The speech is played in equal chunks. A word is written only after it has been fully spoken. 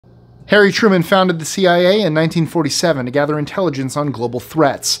Harry Truman founded the CIA in 1947 to gather intelligence on global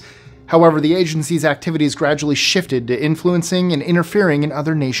threats. However, the agency's activities gradually shifted to influencing and interfering in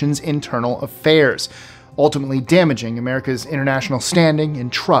other nations' internal affairs, ultimately damaging America's international standing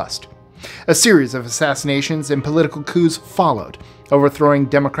and trust. A series of assassinations and political coups followed, overthrowing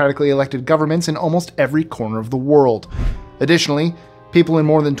democratically elected governments in almost every corner of the world. Additionally, people in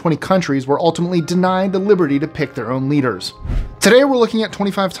more than 20 countries were ultimately denied the liberty to pick their own leaders. Today we're looking at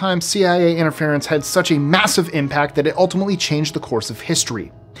 25 times CIA interference had such a massive impact that it ultimately changed the course of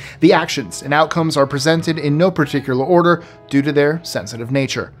history. The actions and outcomes are presented in no particular order due to their sensitive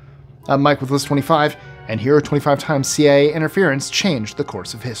nature. I'm Mike with List 25, and here are 25 times CIA interference changed the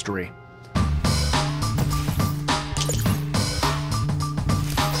course of history.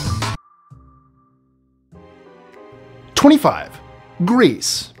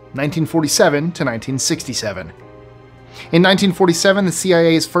 Greece, 1947 to 1967. In 1947, the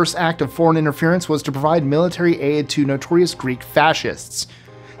CIA's first act of foreign interference was to provide military aid to notorious Greek fascists.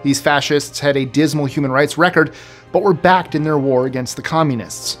 These fascists had a dismal human rights record, but were backed in their war against the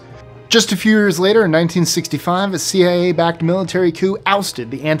communists. Just a few years later, in 1965, a CIA-backed military coup ousted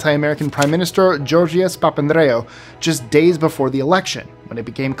the anti-American Prime Minister Georgios Papandreou just days before the election, when it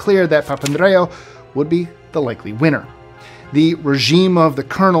became clear that Papandreou would be the likely winner. The regime of the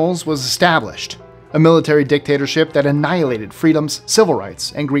colonels was established, a military dictatorship that annihilated freedoms, civil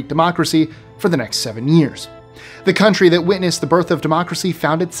rights, and Greek democracy for the next 7 years. The country that witnessed the birth of democracy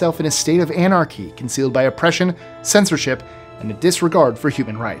found itself in a state of anarchy, concealed by oppression, censorship, and a disregard for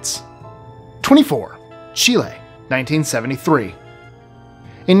human rights. 24. Chile, 1973.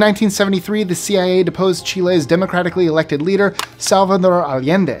 In 1973, the CIA deposed Chile's democratically elected leader, Salvador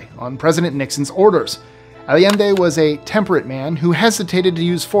Allende, on President Nixon's orders. Allende was a temperate man who hesitated to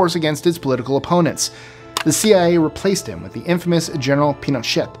use force against his political opponents. The CIA replaced him with the infamous General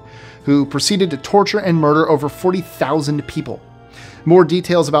Pinochet, who proceeded to torture and murder over 40,000 people. More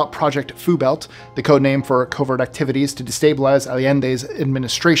details about Project Fubelt, the codename for covert activities to destabilize Allende's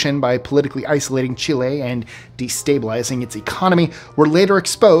administration by politically isolating Chile and destabilizing its economy, were later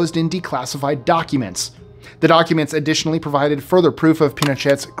exposed in declassified documents. The documents additionally provided further proof of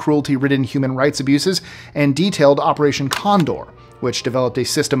Pinochet's cruelty-ridden human rights abuses and detailed Operation Condor, which developed a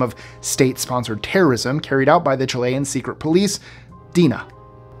system of state-sponsored terrorism carried out by the Chilean secret police, DINA.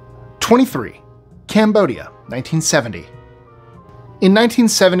 23. Cambodia, 1970. In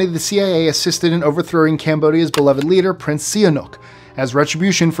 1970, the CIA assisted in overthrowing Cambodia's beloved leader, Prince Sihanouk, as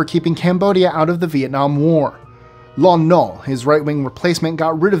retribution for keeping Cambodia out of the Vietnam War. Lon Nol, his right-wing replacement,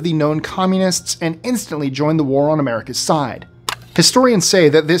 got rid of the known communists and instantly joined the war on America's side. Historians say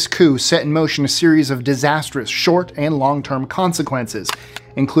that this coup set in motion a series of disastrous short and long-term consequences,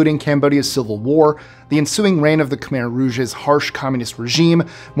 including Cambodia's civil war, the ensuing reign of the Khmer Rouge's harsh communist regime,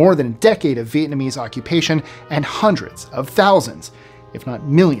 more than a decade of Vietnamese occupation, and hundreds of thousands, if not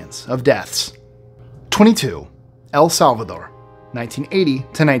millions, of deaths. 22. El Salvador, 1980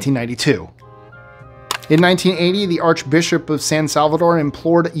 to 1992. In 1980, the Archbishop of San Salvador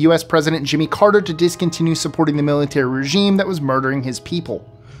implored US President Jimmy Carter to discontinue supporting the military regime that was murdering his people.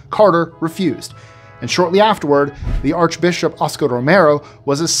 Carter refused, and shortly afterward, the Archbishop Oscar Romero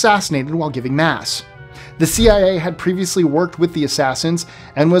was assassinated while giving Mass. The CIA had previously worked with the assassins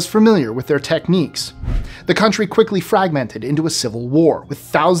and was familiar with their techniques. The country quickly fragmented into a civil war, with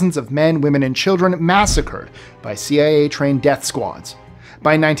thousands of men, women, and children massacred by CIA-trained death squads.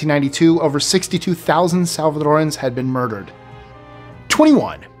 By 1992, over 62,000 Salvadorans had been murdered.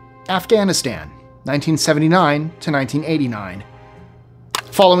 21. Afghanistan, 1979 to 1989.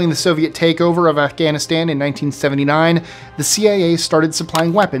 Following the Soviet takeover of Afghanistan in 1979, the CIA started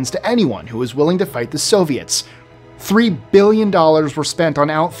supplying weapons to anyone who was willing to fight the Soviets. $3 billion were spent on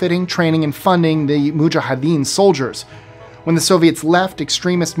outfitting, training, and funding the Mujahideen soldiers. When the Soviets left,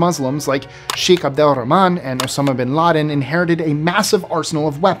 extremist Muslims like Sheikh Abdel Rahman and Osama bin Laden inherited a massive arsenal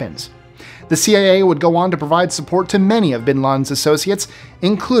of weapons. The CIA would go on to provide support to many of bin Laden's associates,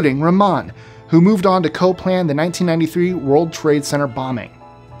 including Rahman, who moved on to co-plan the 1993 World Trade Center bombing.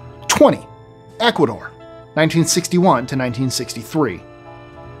 20. Ecuador, 1961 to 1963.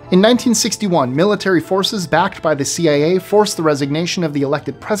 In 1961, military forces backed by the CIA forced the resignation of the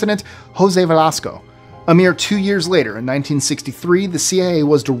elected president, José Velasco. A mere 2 years later, in 1963, the CIA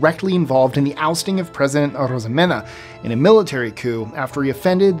was directly involved in the ousting of President Arosemena in a military coup after he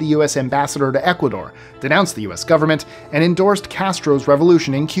offended the US ambassador to Ecuador, denounced the US government, and endorsed Castro's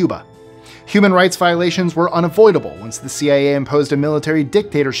revolution in Cuba. Human rights violations were unavoidable once the CIA imposed a military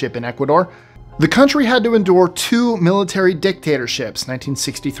dictatorship in Ecuador. The country had to endure 2 military dictatorships,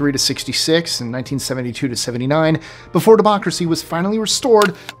 1963 to 66 and 1972 to 79, before democracy was finally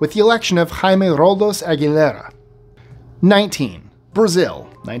restored with the election of Jaime Roldos Aguilera. 19. Brazil,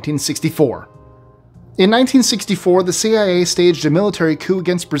 1964. In 1964, the CIA staged a military coup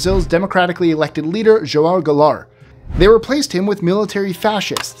against Brazil's democratically elected leader, João Goulart. They replaced him with military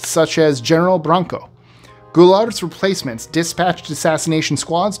fascists, such as General Branco. Goulart's replacements dispatched assassination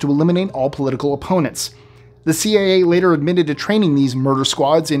squads to eliminate all political opponents. The CIA later admitted to training these murder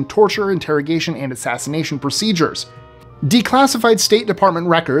squads in torture, interrogation, and assassination procedures. Declassified State Department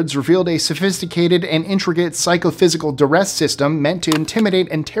records revealed a sophisticated and intricate psychophysical duress system meant to intimidate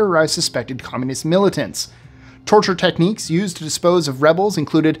and terrorize suspected communist militants. Torture techniques used to dispose of rebels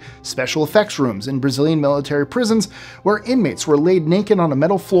included special effects rooms in Brazilian military prisons where inmates were laid naked on a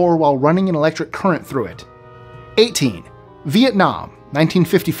metal floor while running an electric current through it. 18. Vietnam,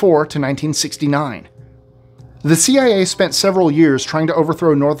 1954 to 1969. The CIA spent several years trying to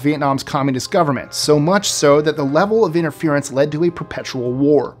overthrow North Vietnam's communist government, so much so that the level of interference led to a perpetual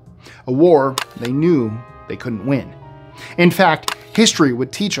war. A war they knew they couldn't win. In fact, history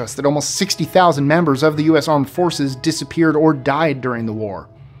would teach us that almost 60,000 members of the US Armed Forces disappeared or died during the war.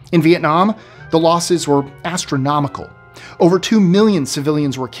 In Vietnam, the losses were astronomical. Over 2 million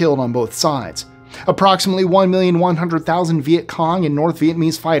civilians were killed on both sides. Approximately 1,100,000 Viet Cong and North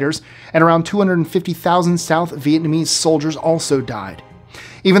Vietnamese fighters and around 250,000 South Vietnamese soldiers also died.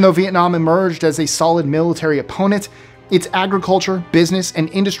 Even though Vietnam emerged as a solid military opponent, its agriculture, business, and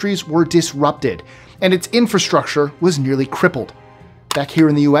industries were disrupted, and its infrastructure was nearly crippled. Back here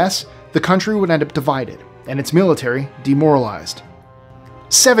in the US, the country would end up divided, and its military demoralized.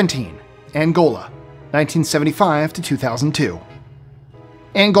 17. Angola, 1975 to 2002.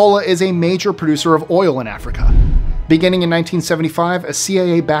 Angola is a major producer of oil in Africa. Beginning in 1975, a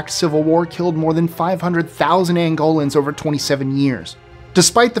CIA-backed civil war killed more than 500,000 Angolans over 27 years.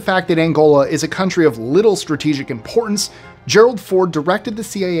 Despite the fact that Angola is a country of little strategic importance, Gerald Ford directed the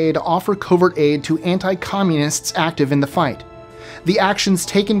CIA to offer covert aid to anti-communists active in the fight. The actions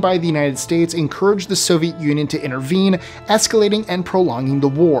taken by the United States encouraged the Soviet Union to intervene, escalating and prolonging the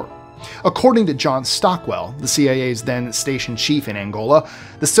war. According to John Stockwell, the CIA's then station chief in Angola,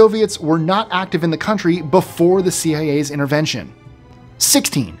 the Soviets were not active in the country before the CIA's intervention.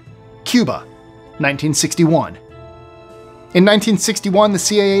 16. Cuba, 1961. In 1961, the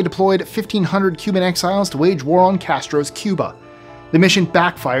CIA deployed 1,500 Cuban exiles to wage war on Castro's Cuba. The mission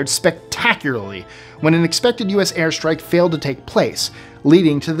backfired spectacularly when an expected US airstrike failed to take place,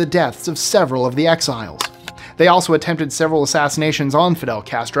 leading to the deaths of several of the exiles. They also attempted several assassinations on Fidel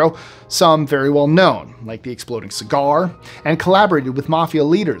Castro, some very well known, like the exploding cigar, and collaborated with mafia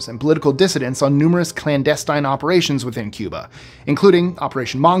leaders and political dissidents on numerous clandestine operations within Cuba, including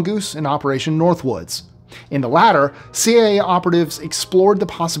Operation Mongoose and Operation Northwoods. In the latter, CIA operatives explored the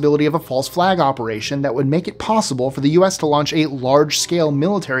possibility of a false flag operation that would make it possible for the US to launch a large-scale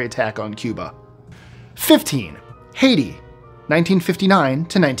military attack on Cuba. 15. Haiti, 1959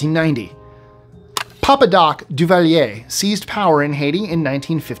 to 1990. Papa Doc Duvalier seized power in Haiti in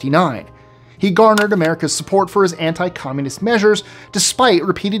 1959. He garnered America's support for his anti-communist measures despite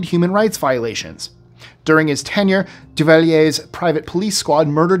repeated human rights violations. During his tenure, Duvalier's private police squad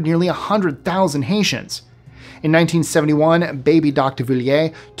murdered nearly 100,000 Haitians. In 1971, baby Doc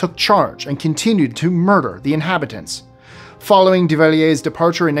Duvalier took charge and continued to murder the inhabitants. Following Duvalier's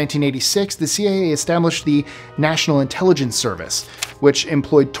departure in 1986, the CIA established the National Intelligence Service, which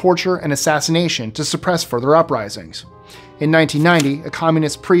employed torture and assassination to suppress further uprisings. In 1990, a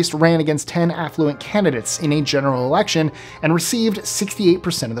communist priest ran against 10 affluent candidates in a general election and received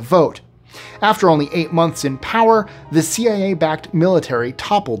 68% of the vote. After only 8 months in power, the CIA-backed military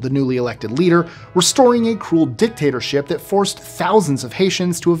toppled the newly elected leader, restoring a cruel dictatorship that forced thousands of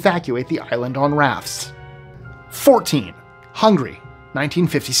Haitians to evacuate the island on rafts. 14. Hungary,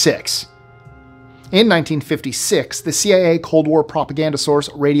 1956. In 1956, the CIA Cold War propaganda source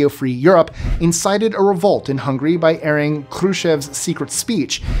Radio Free Europe incited a revolt in Hungary by airing Khrushchev's secret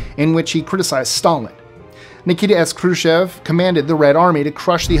speech, in which he criticized Stalin. Nikita S. Khrushchev commanded the Red Army to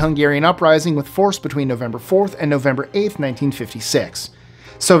crush the Hungarian uprising with force between November 4th and November 8th, 1956.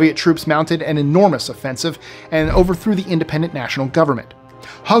 Soviet troops mounted an enormous offensive and overthrew the independent national government.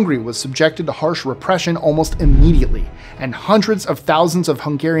 Hungary was subjected to harsh repression almost immediately, and hundreds of thousands of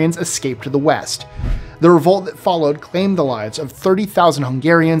Hungarians escaped to the west. The revolt that followed claimed the lives of 30,000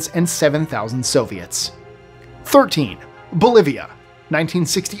 Hungarians and 7,000 Soviets. 13. Bolivia,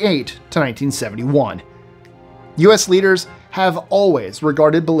 1968 to 1971. US leaders have always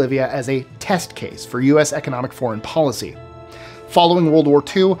regarded Bolivia as a test case for US economic foreign policy. Following World War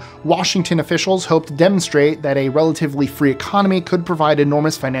II, Washington officials hoped to demonstrate that a relatively free economy could provide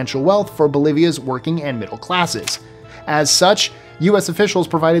enormous financial wealth for Bolivia's working and middle classes. As such, US officials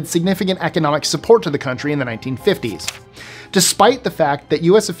provided significant economic support to the country in the 1950s. Despite the fact that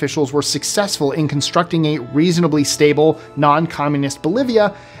US officials were successful in constructing a reasonably stable, non-communist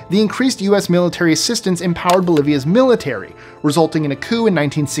Bolivia, the increased US military assistance empowered Bolivia's military, resulting in a coup in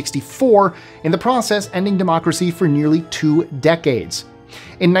 1964, in the process ending democracy for nearly 2 decades.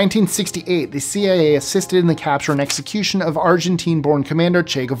 In 1968, the CIA assisted in the capture and execution of Argentine-born commander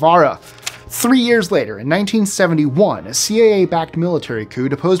Che Guevara. 3 years later, in 1971, a CIA-backed military coup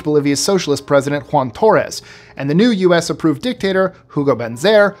deposed Bolivia's socialist president Juan Torres, and the new US-approved dictator, Hugo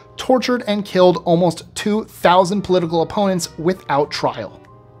Banzer, tortured and killed almost 2,000 political opponents without trial.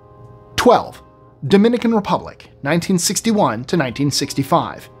 12. Dominican Republic, 1961 to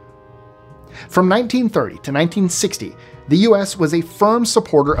 1965. From 1930 to 1960, the US was a firm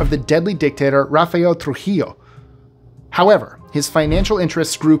supporter of the deadly dictator Rafael Trujillo. However, his financial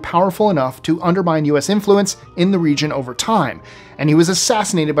interests grew powerful enough to undermine US influence in the region over time, and he was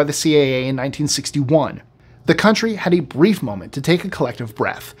assassinated by the CIA in 1961. The country had a brief moment to take a collective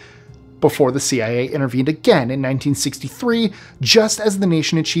breath, before the CIA intervened again in 1963, just as the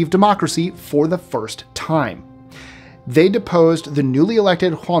nation achieved democracy for the first time. They deposed the newly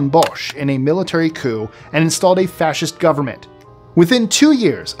elected Juan Bosch in a military coup and installed a fascist government. Within 2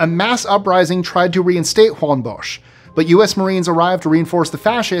 years, a mass uprising tried to reinstate Juan Bosch, but US Marines arrived to reinforce the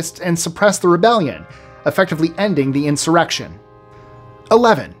fascists and suppress the rebellion, effectively ending the insurrection.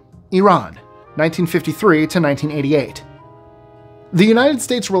 11. Iran, 1953 to 1988. The United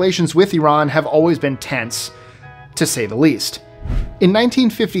States' relations with Iran have always been tense, to say the least. In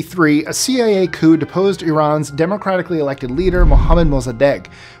 1953, a CIA coup deposed Iran's democratically elected leader Mohammad Mossadegh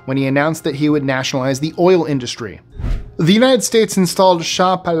when he announced that he would nationalize the oil industry. The United States installed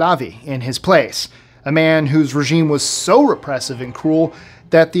Shah Pahlavi in his place, a man whose regime was so repressive and cruel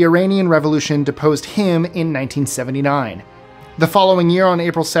that the Iranian Revolution deposed him in 1979. The following year, on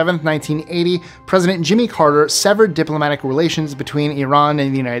April 7, 1980, President Jimmy Carter severed diplomatic relations between Iran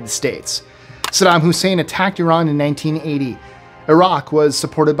and the United States. Saddam Hussein attacked Iran in 1980. Iraq was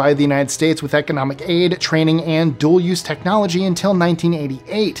supported by the United States with economic aid, training, and dual-use technology until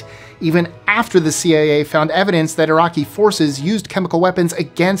 1988, even after the CIA found evidence that Iraqi forces used chemical weapons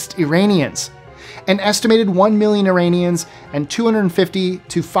against Iranians. An estimated 1 million Iranians and 250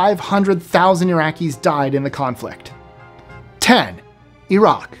 to 500,000 Iraqis died in the conflict. 10.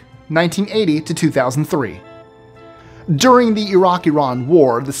 Iraq, 1980 to 2003. During the Iraq-Iran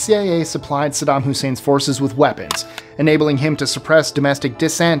War, the CIA supplied Saddam Hussein's forces with weapons, enabling him to suppress domestic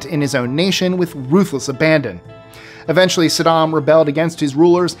dissent in his own nation with ruthless abandon. Eventually, Saddam rebelled against his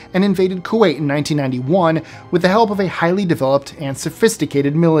rulers and invaded Kuwait in 1991 with the help of a highly developed and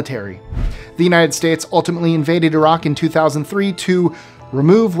sophisticated military. The United States ultimately invaded Iraq in 2003 to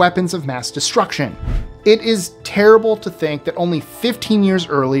remove weapons of mass destruction. It is terrible to think that only 15 years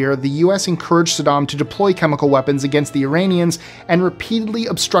earlier, the US encouraged Saddam to deploy chemical weapons against the Iranians and repeatedly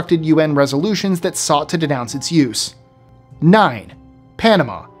obstructed UN resolutions that sought to denounce its use. 9.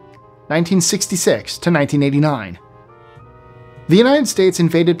 Panama, 1966 to 1989. The United States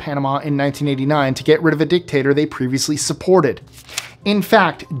invaded Panama in 1989 to get rid of a dictator they previously supported. In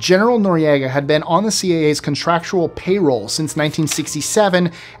fact, General Noriega had been on the CIA's contractual payroll since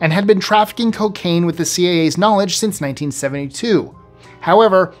 1967 and had been trafficking cocaine with the CIA's knowledge since 1972.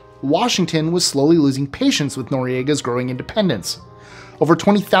 However, Washington was slowly losing patience with Noriega's growing independence. Over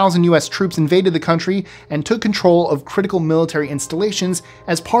 20,000 US troops invaded the country and took control of critical military installations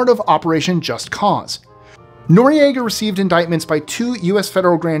as part of Operation Just Cause. Noriega received indictments by 2 US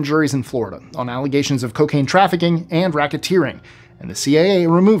federal grand juries in Florida on allegations of cocaine trafficking and racketeering, and the CIA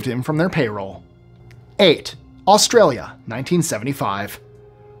removed him from their payroll. 8. Australia, 1975.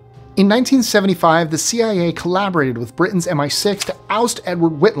 In 1975, the CIA collaborated with Britain's MI6 to oust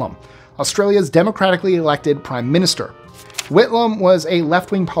Edward Whitlam, Australia's democratically elected Prime Minister. Whitlam was a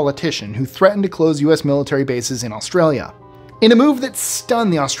left-wing politician who threatened to close US military bases in Australia. In a move that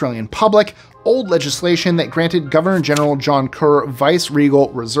stunned the Australian public, old legislation that granted Governor-General John Kerr vice-regal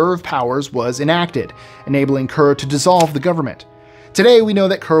reserve powers was enacted, enabling Kerr to dissolve the government. Today, we know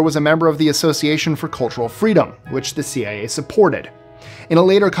that Kerr was a member of the Association for Cultural Freedom, which the CIA supported. In a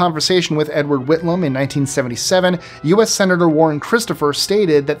later conversation with Edward Whitlam in 1977, US Senator Warren Christopher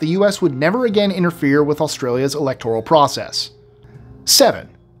stated that the US would never again interfere with Australia's electoral process. 7.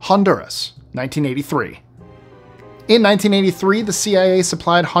 Honduras, 1983. In 1983, the CIA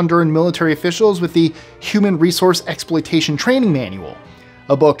supplied Honduran military officials with the Human Resource Exploitation Training Manual.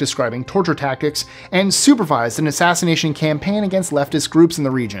 a book describing torture tactics, and supervised an assassination campaign against leftist groups in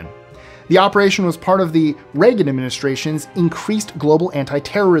the region. The operation was part of the Reagan administration's increased global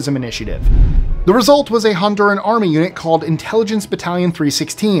anti-terrorism initiative. The result was a Honduran army unit called Intelligence Battalion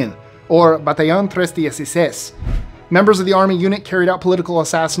 316, or Batallón 316. Members of the army unit carried out political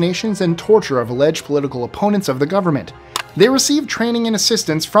assassinations and torture of alleged political opponents of the government. They received training and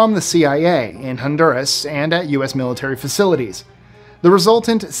assistance from the CIA in Honduras and at US military facilities. The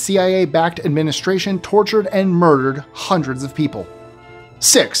resultant CIA-backed administration tortured and murdered hundreds of people.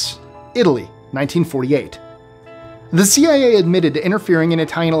 6. Italy, 1948. The CIA admitted to interfering in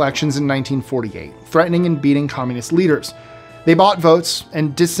Italian elections in 1948, threatening and beating communist leaders. They bought votes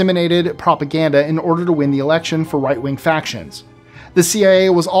and disseminated propaganda in order to win the election for right-wing factions. The CIA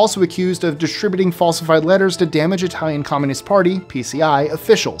was also accused of distributing falsified letters to damage Italian Communist Party, PCI,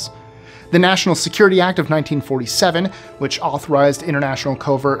 officials. The National Security Act of 1947, which authorized international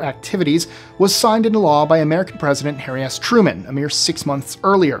covert activities, was signed into law by American President Harry S. Truman a mere 6 months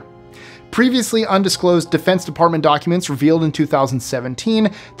earlier. Previously undisclosed Defense Department documents revealed in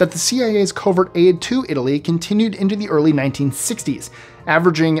 2017 that the CIA's covert aid to Italy continued into the early 1960s,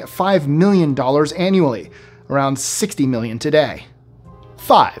 averaging $5 million annually, around $60 million today.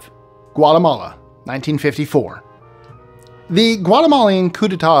 5. Guatemala, 1954. The Guatemalan coup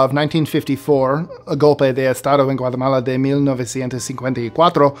d'etat of 1954, a golpe de Estado en Guatemala de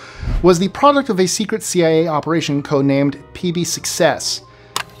 1954, was the product of a secret CIA operation codenamed PB Success.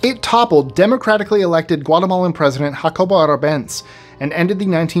 It toppled democratically elected Guatemalan President Jacobo Arbenz and ended the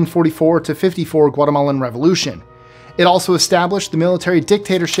 1944-54 Guatemalan Revolution. It also established the military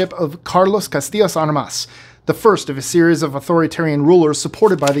dictatorship of Carlos Castillo Armas, the first of a series of authoritarian rulers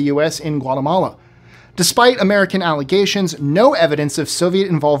supported by the US in Guatemala. Despite American allegations, no evidence of Soviet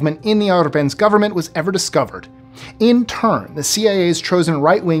involvement in the Arbenz government was ever discovered. In turn, the CIA's chosen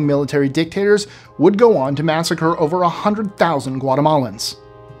right-wing military dictators would go on to massacre over 100,000 Guatemalans.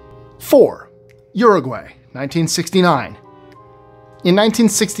 4. Uruguay, 1969. In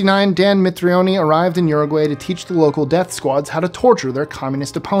 1969, Dan Mitrione arrived in Uruguay to teach the local death squads how to torture their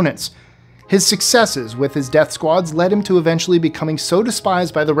communist opponents. His successes with his death squads led him to eventually becoming so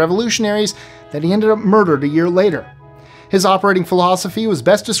despised by the revolutionaries that he ended up murdered a year later. His operating philosophy was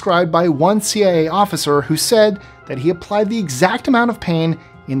best described by one CIA officer who said that he applied the exact amount of pain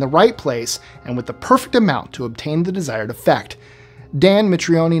in the right place and with the perfect amount to obtain the desired effect. Dan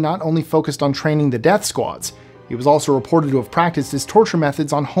Mitrione not only focused on training the death squads, he was also reported to have practiced his torture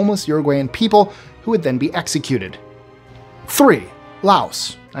methods on homeless Uruguayan people who would then be executed. 3.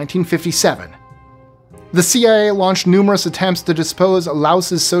 Laos, 1957. The CIA launched numerous attempts to depose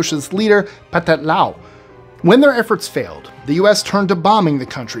Laos's socialist leader, Pathet Lao. When their efforts failed, the US turned to bombing the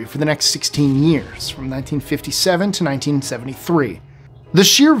country for the next 16 years, from 1957 to 1973. The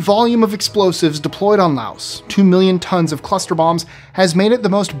sheer volume of explosives deployed on Laos, 2 million tons of cluster bombs, has made it the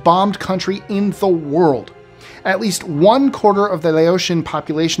most bombed country in the world. At least 1/4 of the Laotian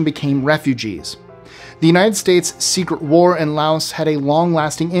population became refugees. The United States' secret war in Laos had a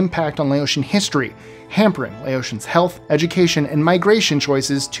long-lasting impact on Laotian history, hampering Laotians' health, education, and migration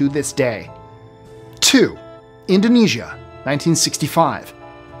choices to this day. 2. Indonesia, 1965.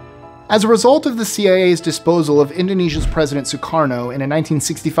 As a result of the CIA's disposal of Indonesia's President Sukarno in a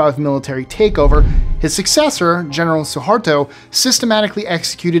 1965 military takeover, his successor, General Suharto, systematically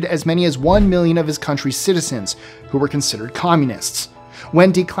executed as many as 1 million of his country's citizens, who were considered communists.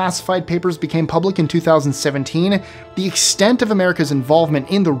 When declassified papers became public in 2017, the extent of America's involvement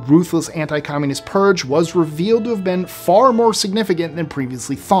in the ruthless anti-communist purge was revealed to have been far more significant than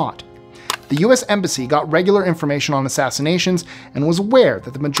previously thought. The US Embassy got regular information on assassinations and was aware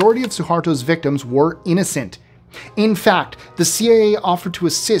that the majority of Suharto's victims were innocent. In fact, the CIA offered to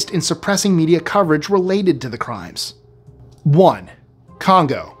assist in suppressing media coverage related to the crimes. 1.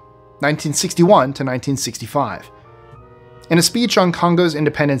 Congo, 1961 to 1965. In a speech on Congo's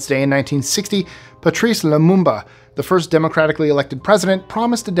Independence Day in 1960, Patrice Lumumba, the first democratically elected president,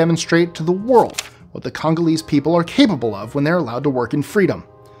 promised to demonstrate to the world what the Congolese people are capable of when they're allowed to work in freedom.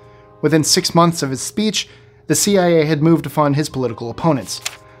 Within 6 months of his speech, the CIA had moved to fund his political opponents.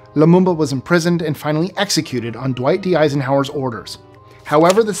 Lumumba was imprisoned and finally executed on Dwight D. Eisenhower's orders.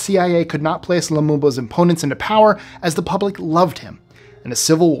 However, the CIA could not place Lumumba's opponents into power as the public loved him, and a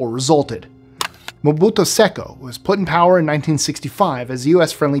civil war resulted. Mobutu Seko was put in power in 1965 as a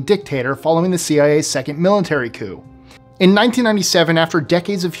US-friendly dictator following the CIA's second military coup. In 1997, after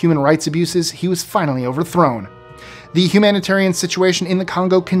decades of human rights abuses, he was finally overthrown. The humanitarian situation in the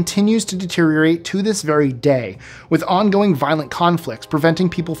Congo continues to deteriorate to this very day, with ongoing violent conflicts preventing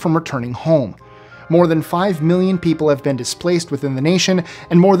people from returning home. More than 5 million people have been displaced within the nation,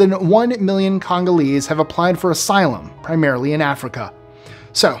 and more than 1 million Congolese have applied for asylum, primarily in Africa.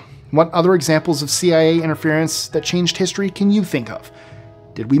 So, what other examples of CIA interference that changed history can you think of?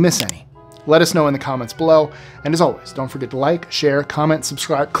 Did we miss any? Let us know in the comments below, and as always, don't forget to like, share, comment,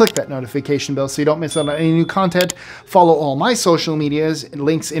 subscribe, click that notification bell so you don't miss out on any new content. Follow all my social medias, and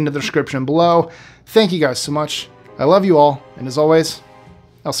links in the description below. Thank you guys so much. I love you all, and as always,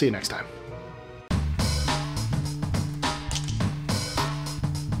 I'll see you next time.